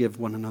to forgive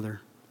one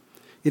another.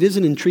 It is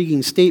an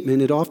intriguing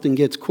statement. It often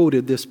gets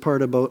quoted, this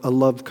part about a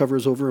love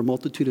covers over a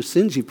multitude of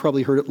sins. You've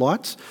probably heard it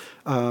lots.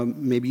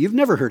 Maybe you've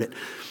never heard it.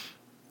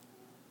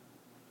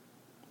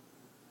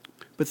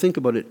 But think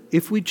about it.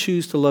 If we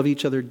choose to love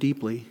each other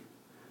deeply,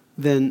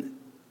 then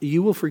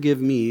you will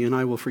forgive me and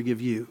I will forgive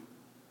you.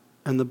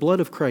 And the blood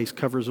of Christ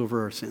covers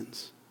over our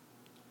sins.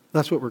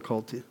 That's what we're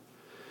called to.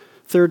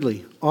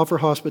 Thirdly, offer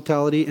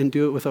hospitality and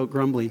do it without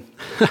grumbling.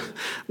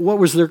 What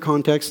was their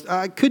context?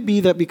 It could be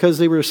that because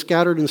they were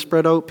scattered and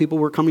spread out, people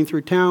were coming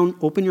through town,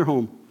 open your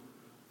home,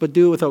 but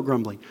do it without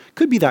grumbling.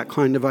 Could be that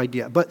kind of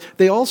idea. But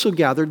they also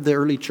gathered the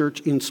early church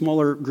in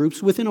smaller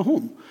groups within a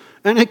home.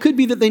 And it could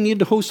be that they needed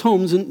to host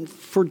homes and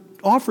for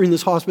offering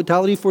this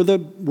hospitality for the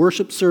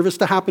worship service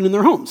to happen in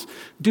their homes.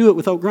 Do it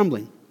without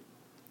grumbling.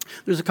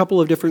 There's a couple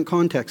of different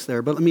contexts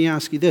there, but let me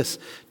ask you this.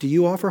 Do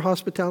you offer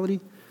hospitality?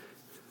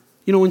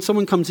 You know, when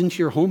someone comes into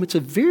your home, it's a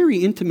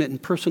very intimate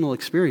and personal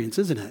experience,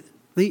 isn't it?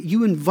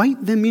 You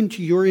invite them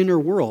into your inner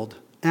world.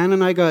 Ann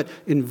and I got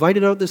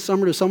invited out this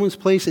summer to someone's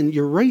place, and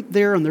you're right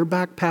there on their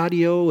back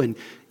patio, and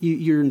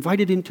you're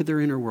invited into their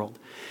inner world.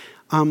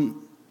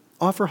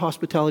 Offer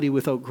hospitality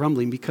without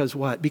grumbling, because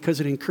what? Because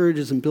it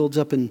encourages and builds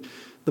up in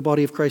the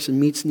body of Christ and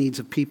meets needs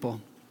of people.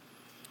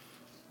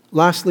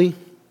 Lastly,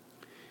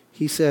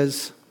 he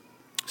says,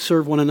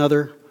 serve one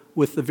another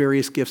with the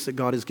various gifts that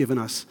God has given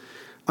us.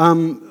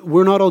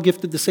 We're not all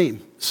gifted the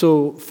same.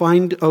 So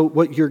find out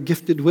what you're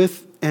gifted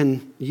with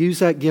and use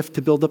that gift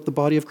to build up the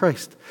body of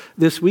Christ.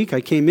 This week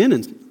I came in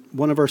and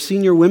one of our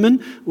senior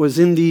women was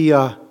in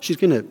the, she's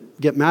going to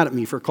get mad at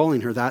me for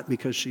calling her that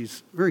because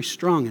she's very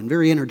strong and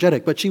very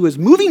energetic, but she was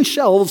moving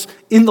shelves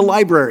in the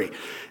library.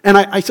 And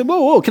I said,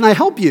 whoa, can I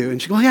help you?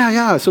 And she goes,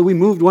 yeah. So we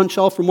moved one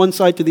shelf from one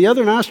side to the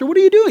other and I asked her, what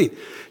are you doing?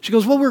 She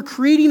goes, well, we're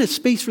creating a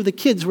space for the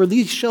kids where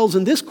these shelves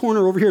in this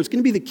corner over here, it's going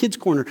to be the kids'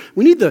 corner.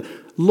 We need the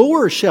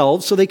lower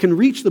shelves so they can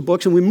reach the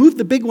books and we moved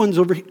the big ones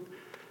over here.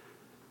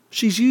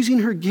 She's using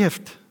her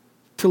gift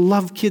to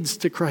love kids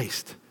to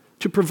Christ,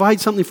 to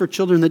provide something for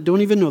children that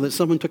don't even know that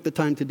someone took the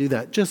time to do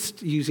that,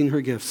 just using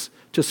her gifts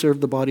to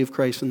serve the body of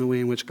Christ in the way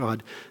in which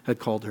God had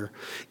called her.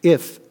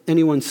 If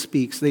anyone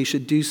speaks, they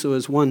should do so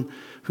as one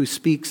who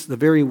speaks the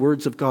very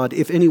words of God.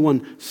 If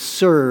anyone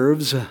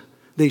serves,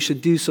 they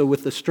should do so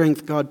with the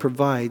strength God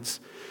provides,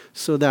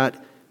 so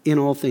that in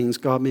all things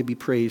God may be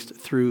praised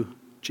through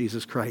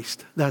Jesus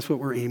Christ. That's what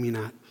we're aiming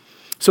at.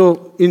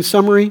 So in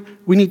summary,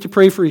 we need to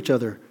pray for each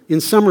other. In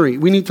summary,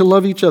 we need to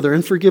love each other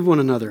and forgive one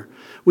another.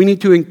 We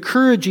need to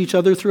encourage each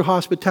other through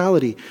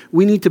hospitality.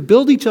 We need to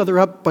build each other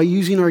up by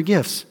using our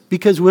gifts.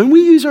 Because when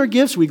we use our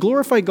gifts, we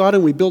glorify God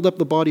and we build up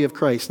the body of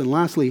Christ. And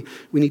lastly,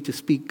 we need to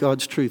speak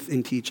God's truth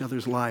into each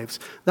other's lives.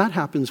 That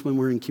happens when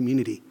we're in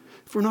community.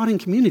 If we're not in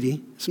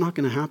community, it's not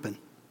going to happen.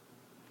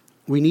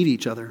 We need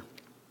each other.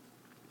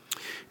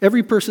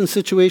 Every person's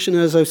situation,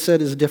 as I've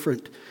said, is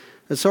different.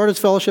 At Sardis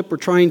Fellowship, we're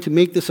trying to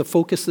make this a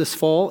focus this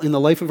fall in the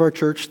life of our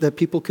church, that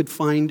people could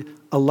find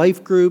a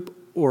life group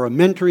or a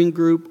mentoring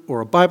group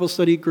or a Bible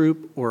study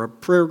group or a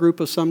prayer group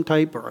of some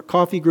type or a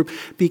coffee group,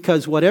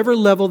 because whatever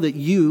level that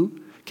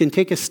you can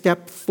take a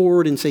step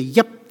forward and say,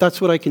 yep, that's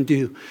what I can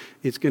do,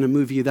 it's going to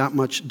move you that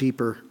much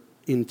deeper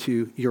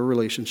into your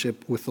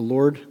relationship with the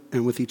Lord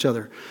and with each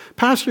other.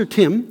 Pastor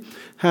Tim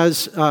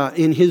has,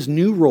 in his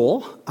new role,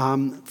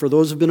 for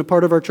those who have been a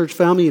part of our church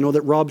family, you know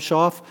that Rob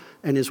Schaff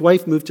and his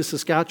wife moved to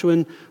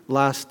Saskatchewan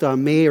last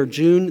May or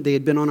June. They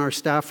had been on our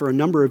staff for a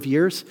number of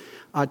years.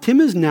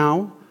 Tim is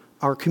now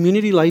our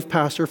community life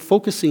pastor,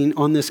 focusing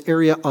on this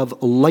area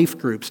of life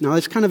groups. Now,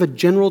 it's kind of a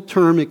general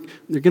term.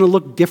 They're going to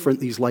look different,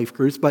 these life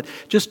groups, but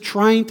just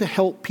trying to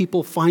help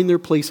people find their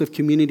place of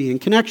community and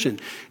connection.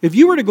 If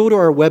you were to go to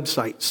our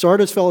website,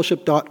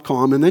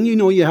 sardisfellowship.com, and then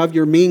you have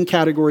your main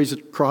categories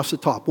across the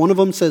top. One of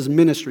them says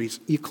ministries.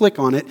 You click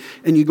on it,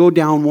 and you go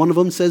down. One of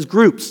them says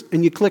groups,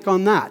 and you click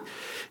on that.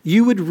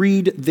 You would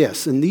read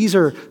this, and these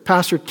are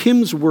Pastor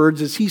Tim's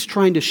words as he's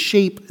trying to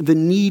shape the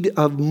need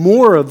of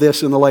more of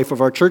this in the life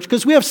of our church,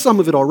 because we have some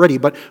of it already,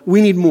 but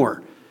we need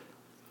more.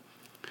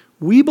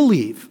 We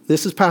believe,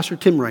 this is Pastor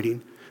Tim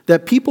writing,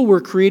 that people were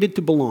created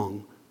to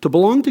belong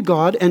to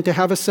God and to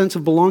have a sense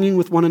of belonging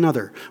with one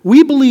another.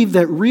 We believe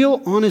that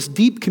real, honest,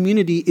 deep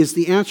community is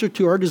the answer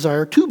to our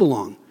desire to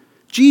belong.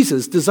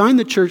 Jesus designed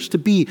the church to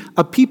be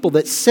a people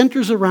that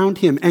centers around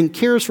him and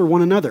cares for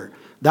one another.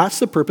 That's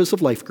the purpose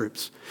of life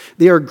groups.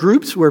 They are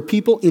groups where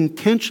people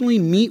intentionally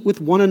meet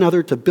with one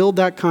another to build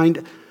that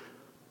kind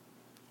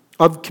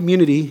of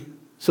community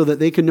so that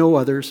they can know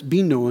others,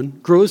 be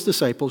known, grow as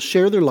disciples,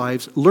 share their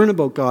lives, learn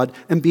about God,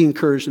 and be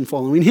encouraged in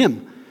following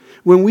him.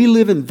 When we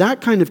live in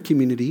that kind of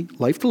community,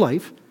 life to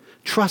life,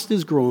 trust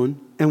is grown,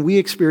 and we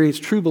experience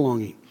true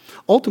belonging.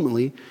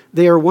 Ultimately,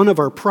 they are one of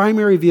our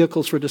primary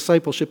vehicles for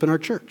discipleship in our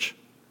church.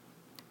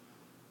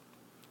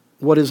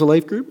 What is a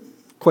life group?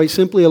 Quite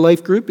simply, a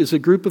life group is a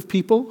group of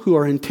people who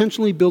are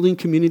intentionally building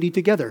community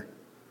together.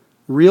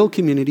 Real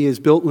community is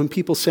built when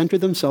people center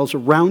themselves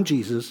around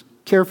Jesus,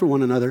 care for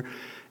one another,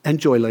 and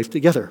enjoy life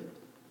together.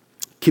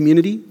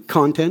 Community,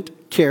 content,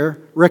 care,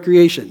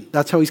 recreation.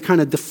 That's how he's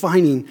kind of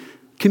defining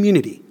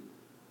community.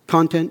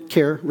 Content,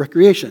 care,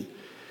 recreation.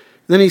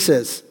 Then he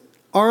says,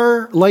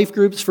 are life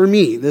groups for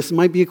me? This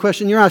might be a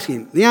question you're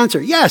asking. The answer,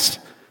 yes.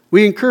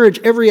 We encourage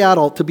every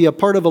adult to be a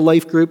part of a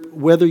life group,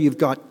 whether you've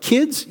got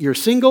kids, you're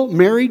single,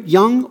 married,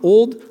 young,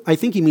 old. I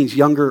think he means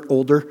younger,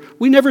 older.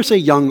 We never say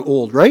young,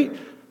 old, right?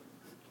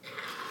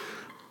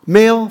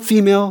 Male,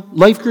 female,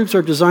 life groups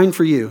are designed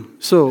for you.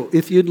 So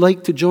if you'd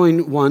like to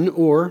join one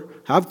or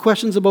have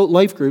questions about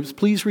life groups,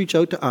 please reach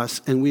out to us,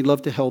 and we'd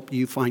love to help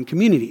you find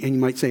community. And you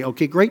might say,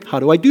 okay, great, how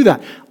do I do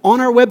that? On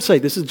our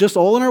website, this is just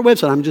all on our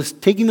website. I'm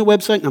just taking the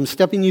website and I'm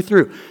stepping you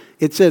through.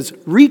 It says,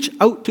 reach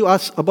out to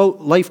us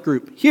about life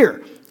group.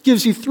 Here.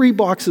 Gives you 3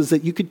 boxes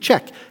that you could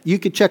check. You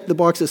could check the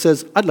box that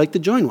says, I'd like to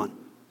join one.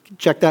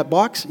 Check that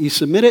box, you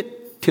submit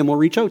it, Tim will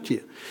reach out to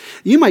you.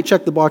 You might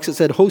check the box that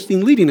said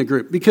hosting, leading a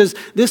group, because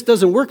this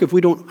doesn't work if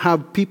we don't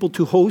have people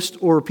to host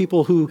or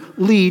people who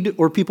lead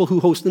or people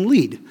who host and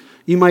lead.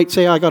 You might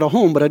say, I got a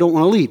home, but I don't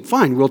want to lead.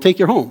 Fine, we'll take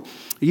your home.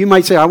 You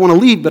might say, I want to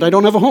lead, but I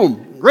don't have a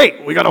home.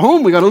 Great, we got a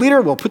home, we got a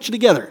leader, we'll put you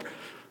together.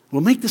 We'll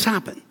make this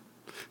happen.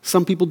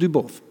 Some people do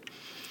both.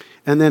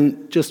 And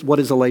then just what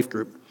is a life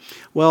group?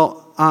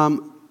 Well,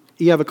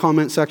 you have a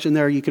comment section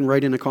there. You can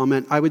write in a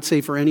comment. I would say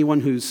for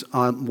anyone who's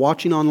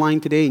watching online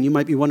today, and you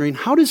might be wondering,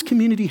 how does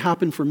community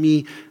happen for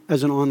me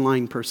as an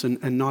online person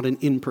and not an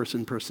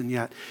in-person person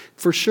yet?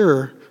 For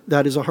sure,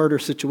 that is a harder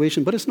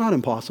situation, but it's not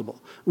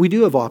impossible. We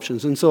do have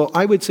options. And so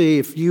I would say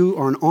if you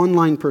are an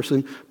online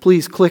person,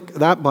 please click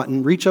that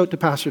button, reach out to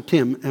Pastor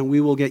Tim, and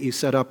we will get you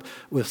set up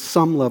with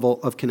some level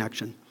of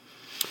connection.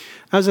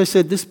 As I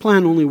said, this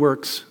plan only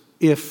works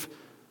if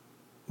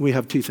we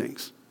have 2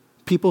 things.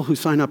 People who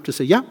sign up to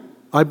say, yeah,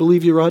 I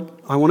believe you, Rod.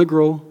 I want to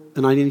grow,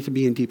 and I need to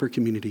be in deeper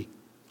community.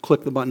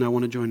 Click the button, I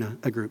want to join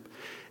a group.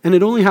 And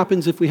it only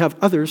happens if we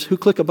have others who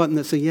click a button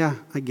that say, yeah,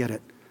 I get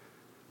it.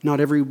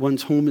 Not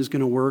everyone's home is going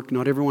to work.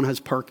 Not everyone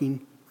has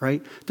parking,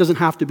 right? It doesn't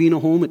have to be in a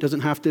home. It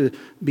doesn't have to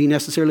be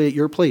necessarily at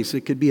your place.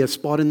 It could be a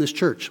spot in this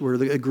church where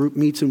a group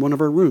meets in one of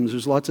our rooms.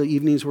 There's lots of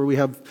evenings where we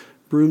have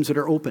rooms that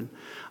are open.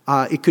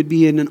 It could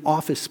be in an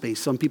office space.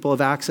 Some people have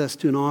access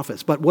to an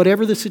office. But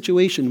whatever the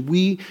situation,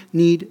 we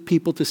need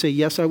people to say,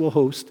 yes, I will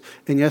host,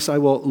 and yes, I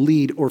will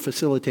lead or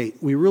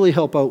facilitate. We really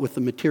help out with the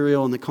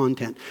material and the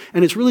content.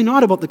 And it's really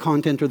not about the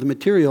content or the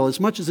material as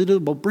much as it is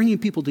about bringing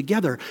people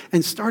together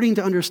and starting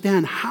to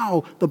understand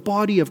how the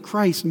body of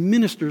Christ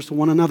ministers to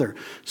one another.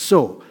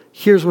 So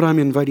here's what I'm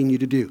inviting you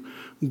to do.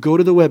 Go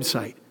to the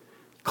website,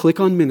 click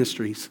on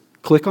ministries,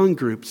 click on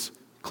groups,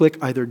 click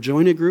either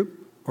join a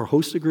group or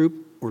host a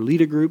group or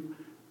lead a group,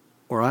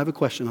 or I have a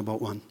question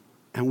about one,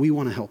 and we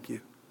want to help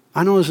you.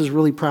 I know this is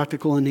really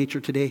practical in nature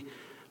today,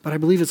 but I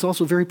believe it's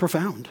also very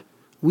profound.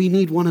 We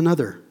need one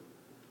another.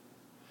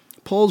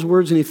 Paul's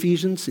words in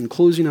Ephesians, in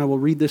closing, I will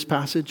read this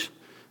passage.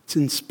 It's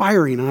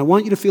inspiring, and I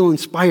want you to feel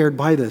inspired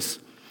by this.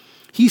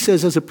 He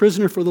says, as a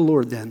prisoner for the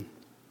Lord then,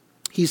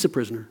 he's a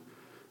prisoner.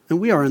 And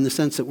we are in the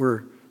sense that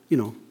we're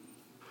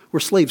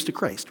slaves to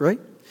Christ, right?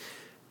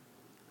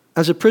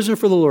 As a prisoner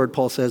for the Lord,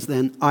 Paul says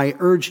then, I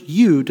urge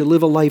you to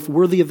live a life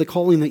worthy of the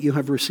calling that you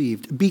have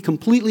received. Be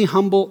completely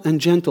humble and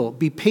gentle.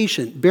 Be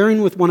patient,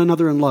 bearing with one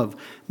another in love.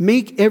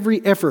 Make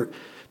every effort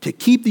to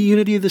keep the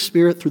unity of the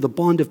Spirit through the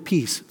bond of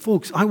peace.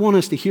 Folks, I want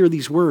us to hear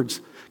these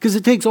words because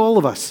it takes all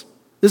of us.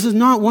 This is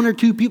not one or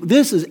two people.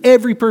 This is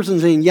every person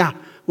saying, yeah,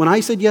 when I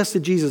said yes to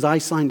Jesus, I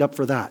signed up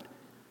for that.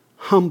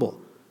 Humble,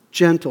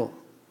 gentle,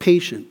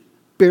 patient,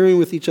 bearing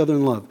with each other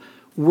in love,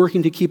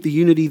 working to keep the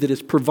unity that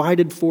is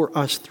provided for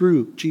us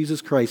through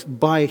Jesus Christ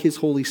by his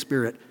Holy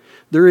Spirit.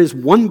 There is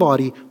one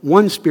body,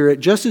 one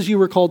Spirit, just as you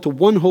were called to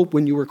one hope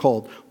when you were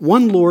called.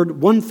 One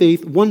Lord, one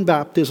faith, one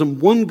baptism,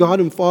 one God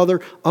and Father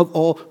of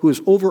all, who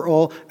is over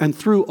all and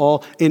through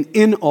all and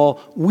in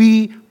all.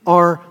 We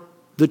are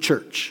the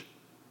church,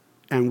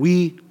 and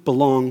we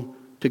belong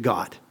to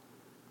God.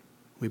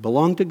 We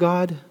belong to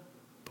God,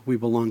 but we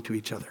belong to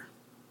each other.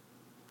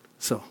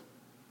 So,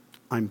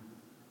 I'm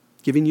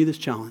giving you this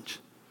challenge,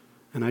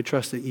 and I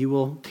trust that you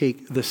will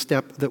take the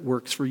step that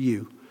works for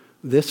you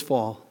this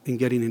fall in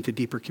getting into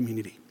deeper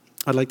community.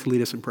 I'd like to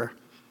lead us in prayer.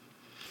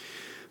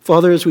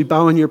 Father, as we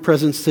bow in your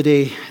presence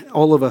today,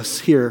 all of us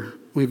here,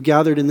 we've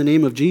gathered in the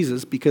name of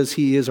Jesus because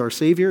he is our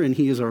Savior and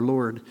he is our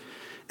Lord.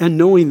 And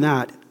knowing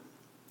that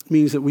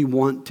means that we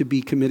want to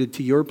be committed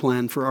to your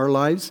plan for our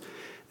lives,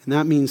 and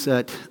that means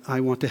that I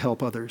want to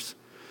help others.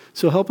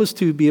 So help us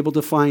to be able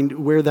to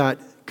find where that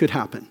could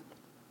happen.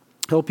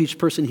 Help each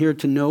person here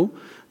to know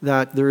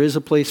that there is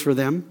a place for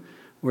them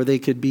where they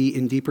could be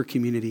in deeper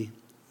community.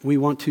 We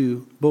want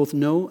to both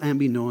know and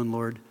be known,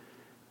 Lord.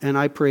 And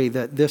I pray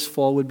that this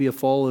fall would be a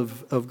fall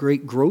of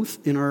great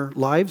growth in our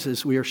lives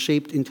as we are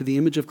shaped into the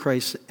image of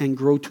Christ and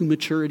grow to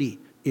maturity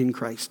in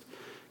Christ.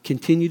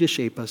 Continue to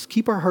shape us.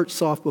 Keep our hearts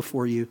soft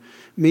before you.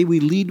 May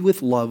we lead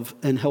with love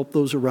and help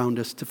those around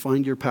us to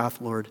find your path,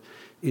 Lord.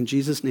 In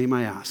Jesus' name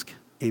I ask.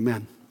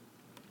 Amen.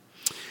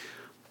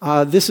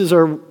 This is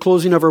our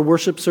closing of our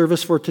worship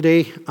service for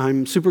today.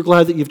 I'm super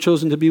glad that you've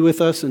chosen to be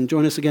with us and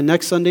join us again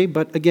next Sunday.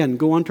 But again,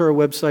 go onto our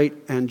website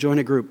and join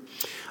a group.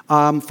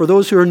 For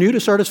those who are new to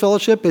Sardis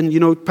Fellowship,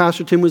 and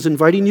Pastor Tim was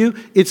inviting you,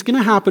 it's going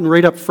to happen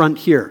right up front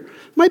here.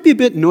 Might be a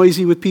bit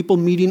noisy with people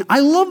meeting.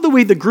 I love the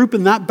way the group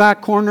in that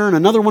back corner and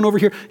another one over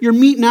here, you're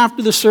meeting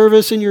after the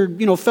service and you're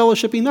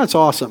fellowshipping. That's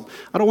awesome.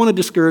 I don't want to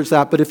discourage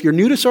that, but if you're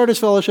new to Sardis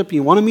Fellowship and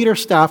you want to meet our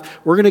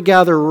staff, we're going to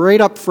gather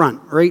right up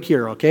front, right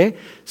here, okay?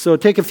 So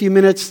take a few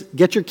minutes,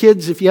 get your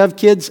kids if you have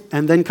kids,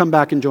 and then come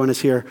back and join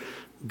us here.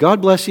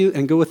 God bless you,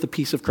 and go with the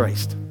peace of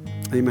Christ.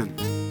 Amen.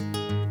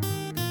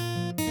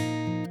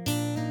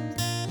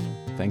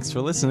 Thanks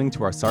for listening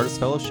to our Sardis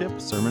Fellowship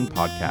Sermon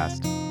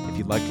Podcast. If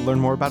you'd like to learn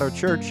more about our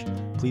church,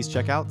 please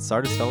check out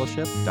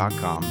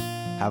sardisfellowship.com.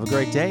 Have a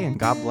great day and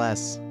God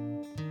bless.